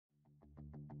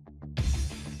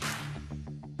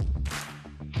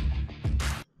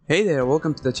Hey there,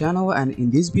 welcome to the channel, and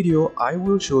in this video I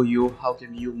will show you how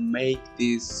can you make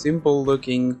this simple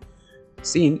looking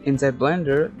scene inside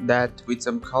Blender that with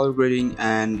some color grading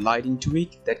and lighting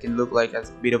tweak that can look like a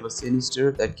bit of a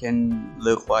sinister, that can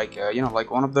look like like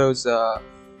one of those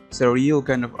surreal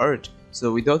kind of art.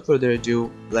 So without further ado,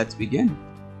 let's begin.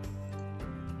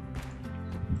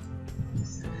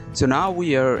 So now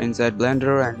we are inside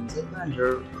Blender, and inside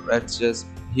Blender let's just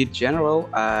hit general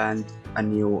and a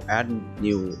new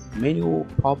menu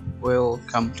pop will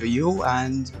come to you,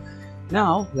 and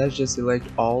now let's just select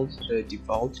all the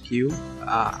default cube.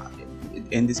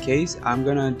 In this case I'm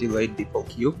gonna delete default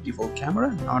cube, default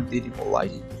camera, not the default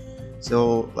lighting.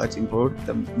 So let's import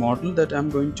the model that I'm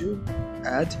going to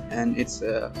add, and it's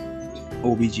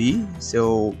OBJ.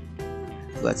 So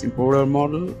let's import our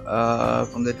model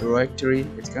from the directory.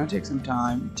 It's gonna take some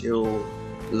time to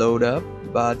load up,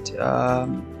 but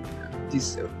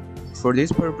for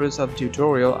this purpose of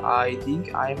tutorial, I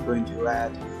think I am going to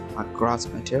add a grass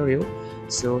material.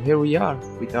 So here we are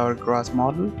with our grass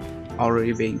model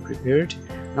already being prepared.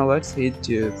 Now let's hit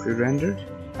to pre-rendered,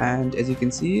 and as you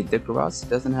can see, the grass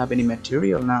doesn't have any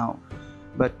material now.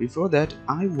 But before that,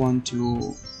 I want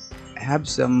to have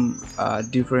some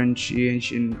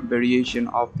variation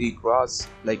of the grass,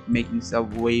 like making some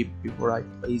wave before I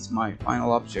place my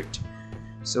final object.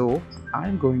 So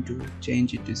I'm going to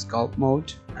change it to Sculpt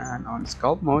Mode, and on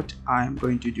Sculpt Mode I'm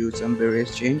going to do some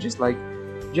various changes, like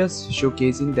just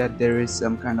showcasing that there is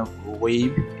some kind of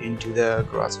wave into the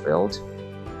grass field.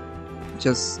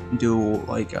 Just do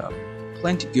like a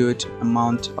plenty good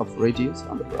amount of radius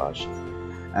on the brush,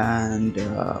 and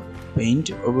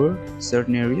paint over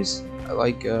certain areas,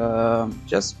 like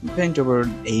just paint over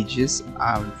edges.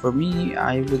 For me,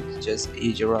 I would just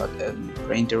edge around and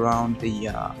paint around the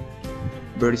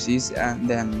vertices, and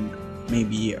then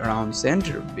maybe around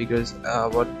center, because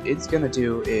what it's gonna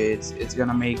do is it's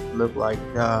gonna make look like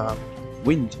the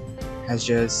wind has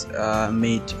just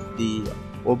made the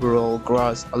overall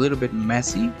grass a little bit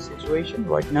messy situation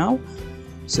right now.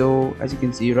 So as you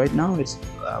can see right now, it's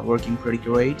working pretty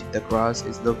great. The grass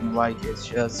is looking like it's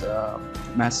just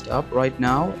messed up right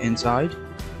now inside.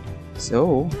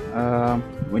 So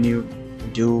when you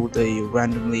do the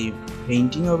randomly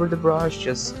painting over the brush,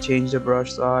 just change the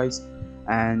brush size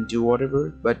and do whatever.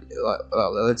 But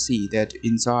let's see that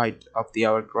inside of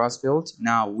our grass field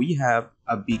now we have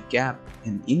a big gap,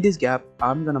 and in this gap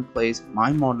I'm gonna place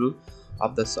my model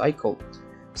of the cycle.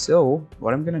 So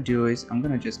what I'm gonna do is I'm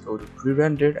gonna just go to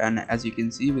pre-rendered, and as you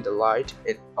can see with the light,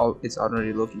 it's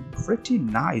already looking pretty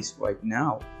nice right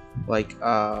now, like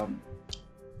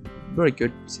very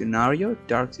good scenario,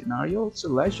 dark scenario. So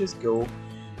let's just go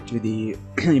to the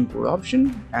import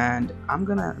option, and I'm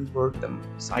gonna import the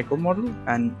cycle model,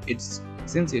 and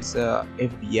since it's a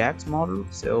FBX model,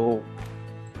 so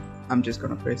I'm just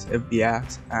gonna press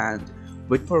FBX and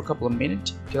wait for a couple of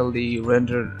minutes till the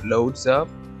render loads up.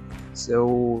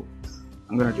 So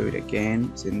I'm gonna do it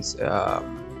again, since I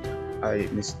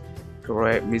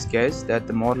misguessed that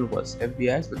the model was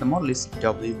FBX, but the model is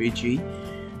WBG.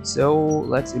 So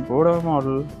let's import our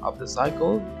model of the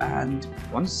cycle, and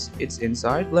once it's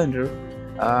inside Blender,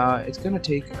 it's gonna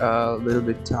take a little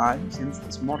bit time, since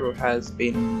this model has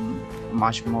been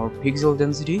much more pixel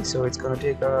density, so it's gonna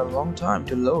take a long time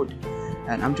to load.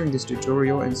 And I'm doing this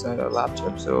tutorial inside a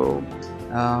laptop, so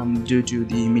due to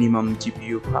the minimum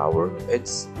GPU power,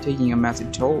 it's taking a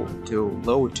massive toll to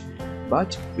load.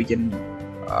 But we can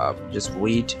just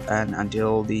wait, and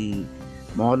until the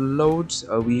model loads,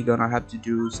 we're gonna have to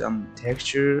do some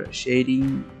texture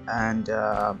shading, and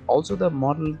also the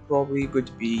model probably could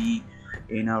be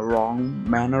in a wrong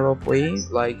manner of way,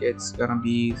 like it's gonna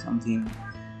be something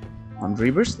on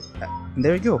reverse. And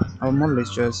there we go, our model is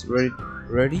just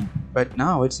ready, but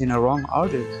now it's in a wrong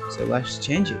order. So let's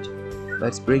change it.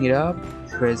 Let's bring it up,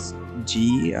 press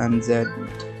G and Z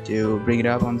to bring it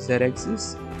up on Z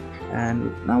axis,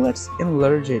 and now let's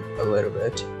enlarge it a little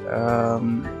bit.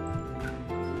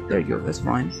 There you go, that's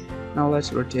fine. Now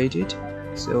let's rotate it.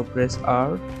 So press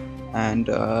R, and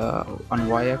on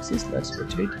Y axis let's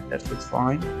rotate. That looks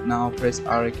fine. Now press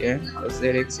R again on the Z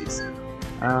axis.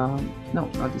 No,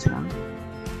 not this one.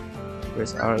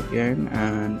 Press R again,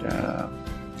 and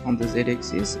on the Z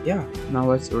axis. Yeah, now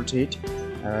let's rotate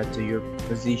to your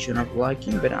position of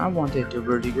liking, but I want it to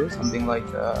vertical, something like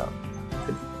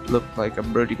it looked like a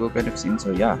vertical kind of scene.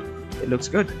 So yeah, it looks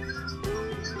good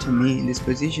to me in this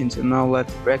position. So now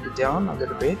let's break it down a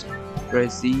little bit.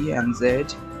 Press Z and Z,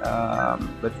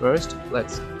 but first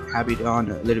let's have it on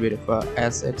a little bit of a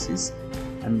S axis,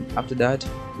 and after that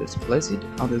let's place it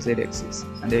on the Z axis,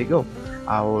 and there you go,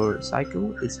 our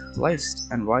cycle is placed.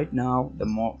 And right now the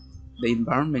the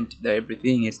environment, the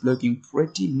everything is looking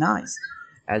pretty nice,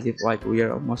 as if like we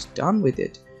are almost done with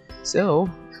it. So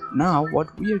now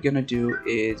what we are gonna do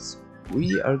is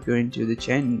we are going to the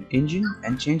chain engine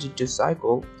and change it to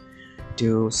cycle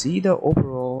to see the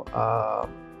overall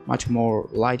much more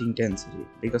light intensity,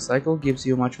 because cycle gives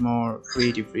you much more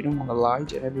creative freedom on the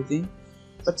light and everything,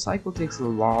 but cycle takes a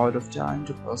lot of time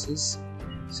to process.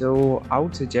 So I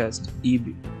would suggest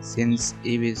Eve, since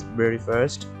Eve is very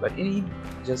fast, but in Eve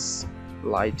just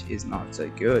light is not so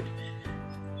good.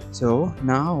 So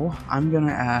now I'm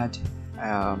gonna add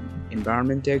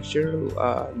environment texture,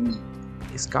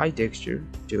 sky texture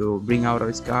to bring out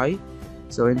our sky.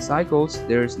 So in cycles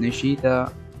there's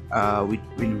Nishita,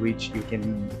 in which you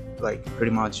can like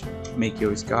pretty much make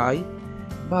your sky,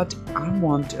 but I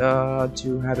want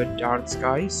to have a dark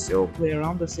sky, so play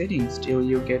around the settings till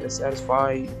you get a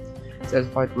satisfied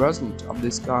result of the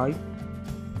sky.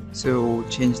 So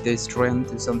change the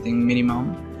strength to something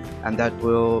minimum, and that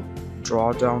will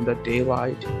draw down the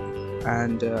daylight,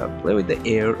 and play with the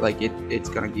air, like it's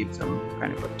gonna give some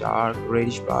kind of a dark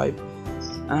reddish vibe.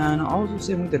 And also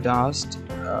same with the dust,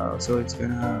 so it's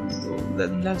gonna,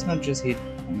 let's not just hit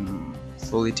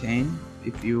fully 10,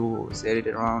 if you set it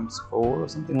around 4 or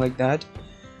something like that,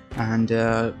 and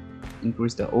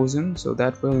increase the ozone, so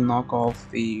that will knock off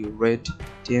the red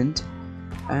tint.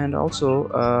 And also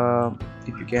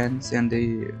if you can send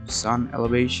the sun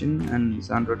elevation and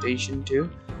sun rotation too,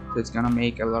 so it's gonna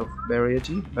make a lot of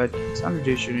variety, but sun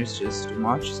rotation is just too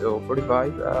much, so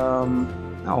 45.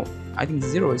 No, I think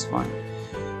 0 is fine,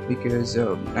 because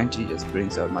 90 just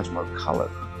brings out much more color,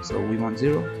 so we want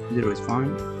 0 is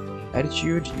fine.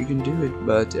 Attitude, you can do it,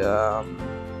 but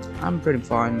I'm pretty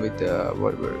fine with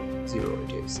whatever 0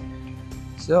 it is.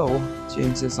 So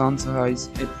change the sun size,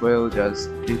 it will just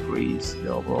decrease the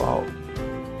overall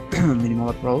minimal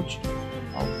approach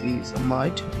of the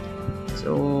sunlight.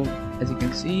 So as you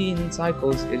can see in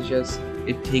cycles,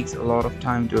 it takes a lot of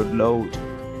time to load.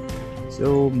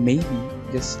 So maybe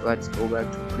just let's go back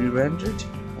to pre-rendered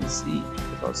and see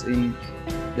if our scene,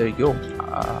 there you go,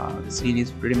 the scene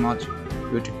is pretty much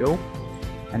good to go.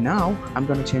 And now I'm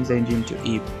gonna change the engine to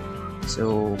Eve,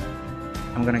 so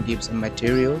I'm gonna give some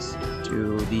materials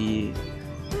to the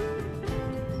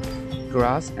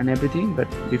grass and everything, but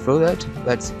before that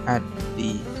let's add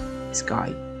the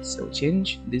sky. So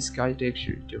change the sky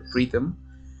texture to Prism,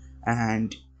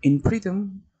 and in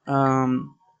Prism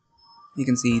you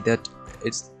can see that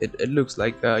it looks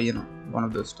like one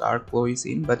of those dark glowy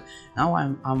scene, but now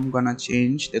I'm gonna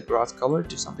change the grass color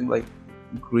to something like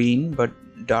green, but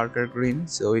darker green,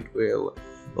 so it will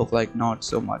look like not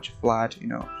so much flat,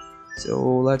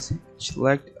 so let's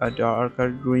select a darker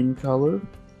green color.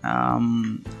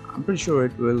 I'm pretty sure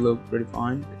it will look pretty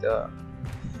fine with the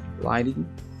lighting,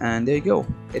 and there you go,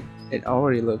 it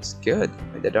already looks good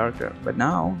with the darker. But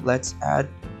now let's add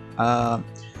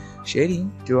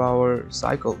shading to our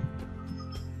cycle.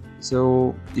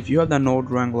 So if you have the node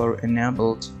wrangler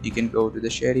enabled, you can go to the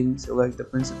shading, select the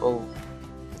principal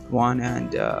one,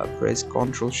 and press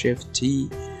Ctrl Shift T,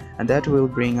 and that will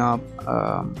bring up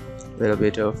a little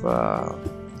bit of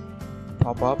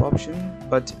pop-up option.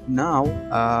 But now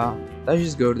let's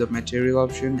just go to the material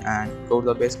option and go to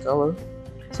the base color,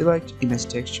 select image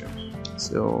texture.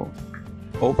 So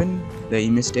open the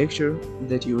image texture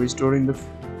that you restore in the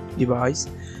device,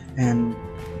 and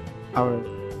our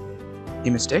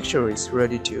image texture is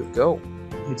ready to go.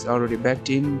 It's already backed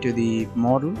into the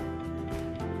model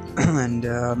and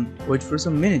wait for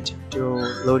some minute to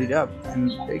load it up,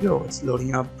 and there you go, it's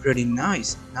loading up pretty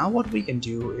nice. Now what we can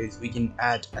do is we can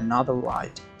add another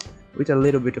light with a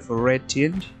little bit of a red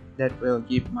tint that will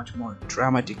give much more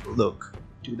dramatic look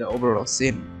to the overall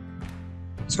scene.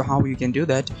 So how you can do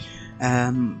that,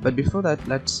 but before that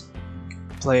let's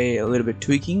play a little bit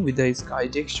tweaking with the sky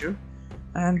texture,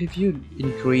 and if you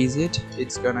increase it,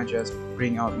 it's gonna just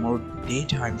bring out more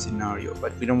daytime scenario,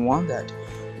 but we don't want that.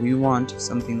 We want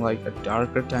something like a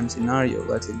darker time scenario.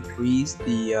 Let's increase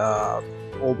the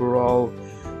overall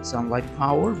sunlight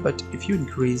power, but if you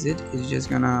increase it, it's just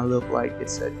gonna look like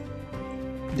it's a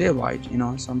daylight,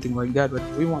 something like that, but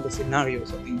we want a scenario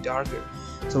something darker.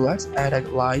 So let's add a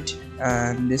light,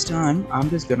 and this time I'm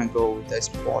just gonna go with the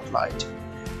spotlight,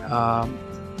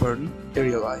 burn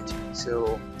area light.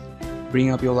 So bring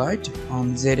up your light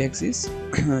on z-axis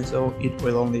so it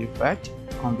will only reflect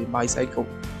on the bicycle.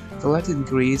 So let's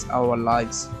increase our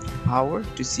light's power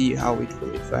to see how it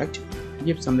will affect.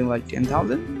 Give something like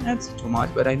 10,000. That's too much,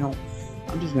 but I know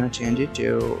I'm just gonna change it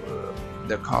to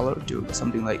the color to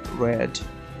something like red.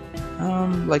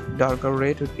 Like darker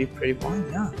red would be pretty fine.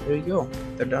 Yeah, there you go,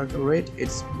 the darker red,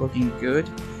 it's looking good.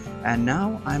 And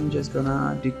now I'm just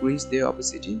gonna decrease the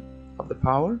opacity of the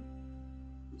power,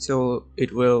 so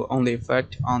it will only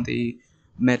affect on the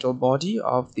metal body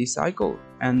of the cycle,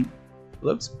 and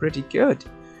looks pretty good.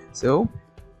 So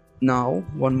now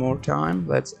one more time,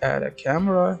 let's add a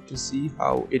camera to see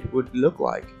how it would look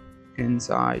like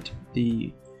inside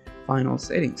the final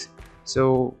settings.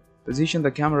 So position the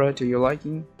camera to your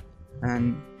liking,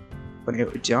 and when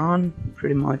you're done,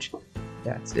 pretty much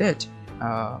that's it.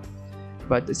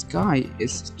 But the sky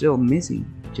is still missing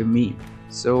to me,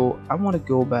 so I want to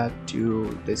go back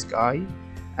to the sky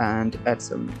and add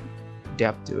some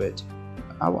depth to it.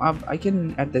 I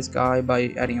can add the sky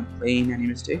by adding a plain and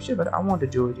image texture, but I want to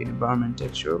do it in environment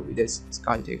texture with this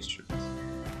sky texture.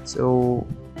 So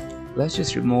let's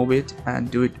just remove it and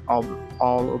do it all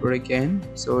over again,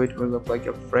 so it will look like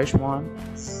a fresh one.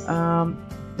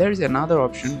 There is another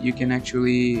option. You can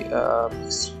actually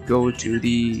go to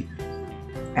the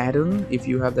add-on. If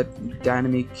you have that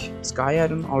dynamic sky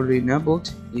add-on already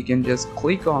enabled, you can just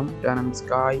click on dynamic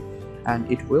sky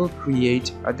and it will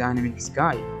create a dynamic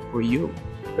sky for you.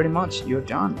 Pretty much you're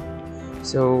done.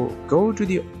 So go to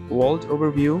the world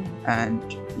overview and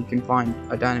you can find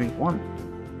a dynamic one,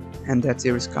 and that's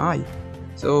your sky.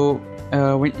 So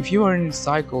if you are in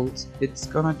cycles, it's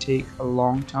gonna take a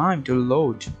long time to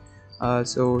load.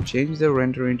 So change the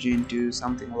render engine to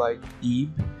something like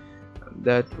Eve.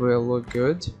 That will look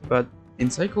good. But in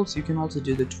cycles you can also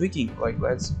do the tweaking, like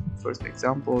let's first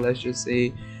example, let's just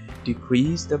say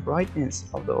decrease the brightness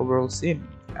of the overall scene,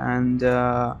 and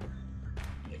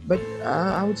but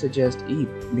I would suggest Eve,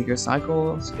 because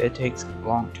cycles, it takes a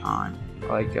long time,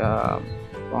 like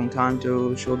long time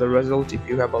to show the result if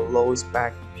you have a low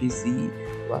spec PC,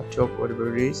 laptop,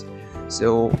 whatever it is.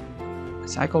 So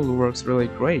cycle works really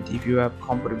great if you have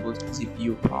compatible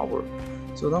CPU power.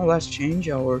 So now let's change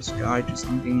our sky to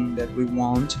something that we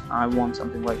want. I want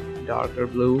something like darker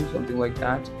blue, something like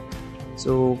that.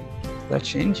 So let's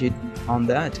change it on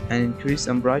that and increase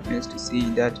some brightness to see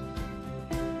that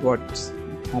what's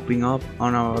popping up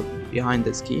on our behind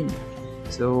the skin.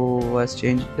 So let's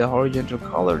change the horizontal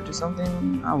color to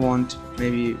something I want,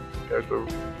 maybe darker.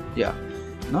 Yeah,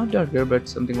 not darker, but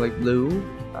something like blue.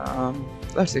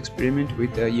 Let's experiment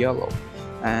with the yellow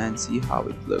and see how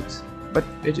it looks. But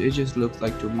it just looks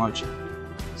like too much,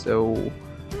 so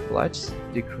let's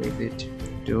decrease it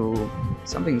to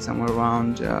something somewhere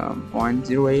around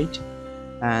 0.08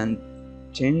 and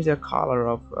change the color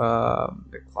of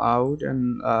the cloud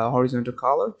and horizontal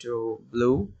color to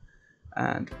blue,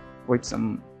 and wait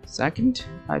some second.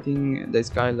 I think the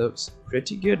sky looks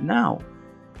pretty good now.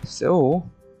 So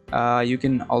you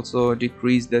can also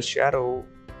decrease the shadow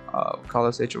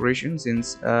color saturation,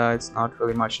 since it's not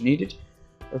really much needed.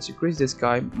 Let's decrease the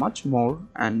sky much more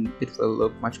and it will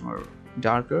look much more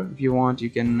darker. If you want, you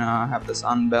can have the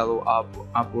sun bellow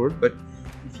upward, but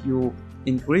if you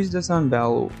increase the sun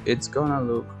bellow, it's gonna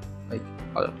look like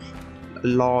a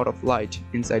lot of light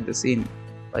inside the scene,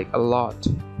 like a lot.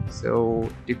 So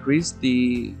decrease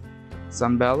the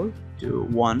sun bellow to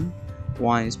 1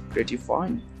 is pretty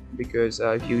fine, because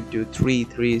if you do 3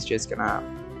 is just gonna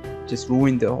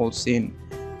ruin the whole scene,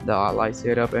 the light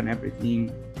setup and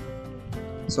everything.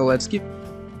 So let's keep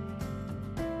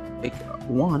like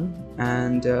 1,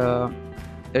 and there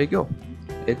you go,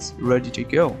 it's ready to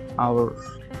go. Our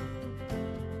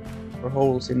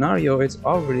whole scenario is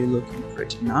already looking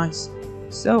pretty nice.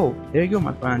 So there you go,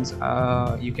 my friends.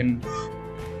 You can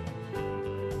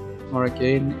or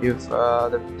again if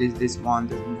this one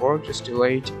doesn't work, just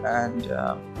delete and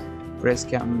press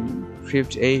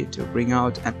Shift A to bring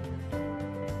out, and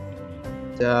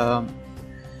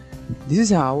this is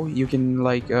how you can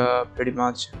like pretty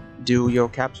much do your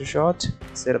capture shot,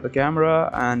 set up the camera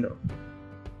and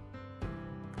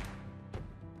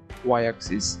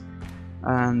y-axis,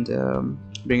 and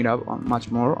bring it up on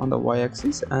much more on the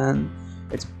y-axis, and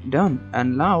it's done.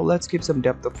 And now let's give some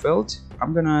depth of field.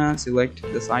 I'm gonna select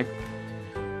the cycle,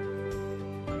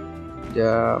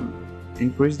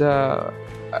 increase the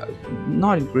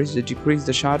decrease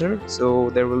the shutter, so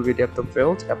there will be depth of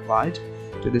field applied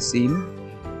to the scene,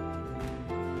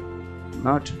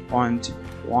 not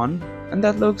 0.1, and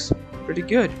that looks pretty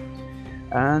good.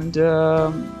 And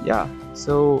yeah,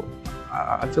 so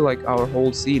I feel like our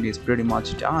whole scene is pretty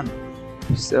much done.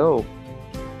 So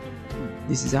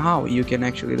this is how you can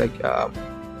actually like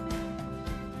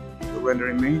render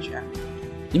image, and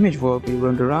image will be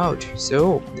rendered out.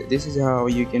 So this is how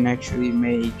you can actually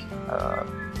make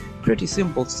pretty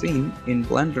simple scene in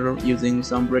Blender using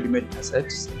some ready-made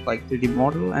assets like 3D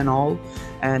model and all,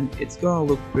 and it's gonna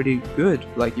look pretty good,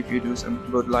 like if you do some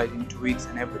good lighting tweaks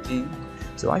and everything.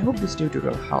 So I hope this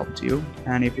tutorial helped you,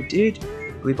 and if it did,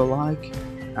 leave a like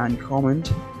and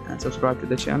comment and subscribe to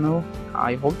the channel.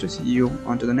 I hope to see you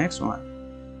on to the next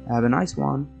one. Have a nice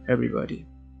one, everybody.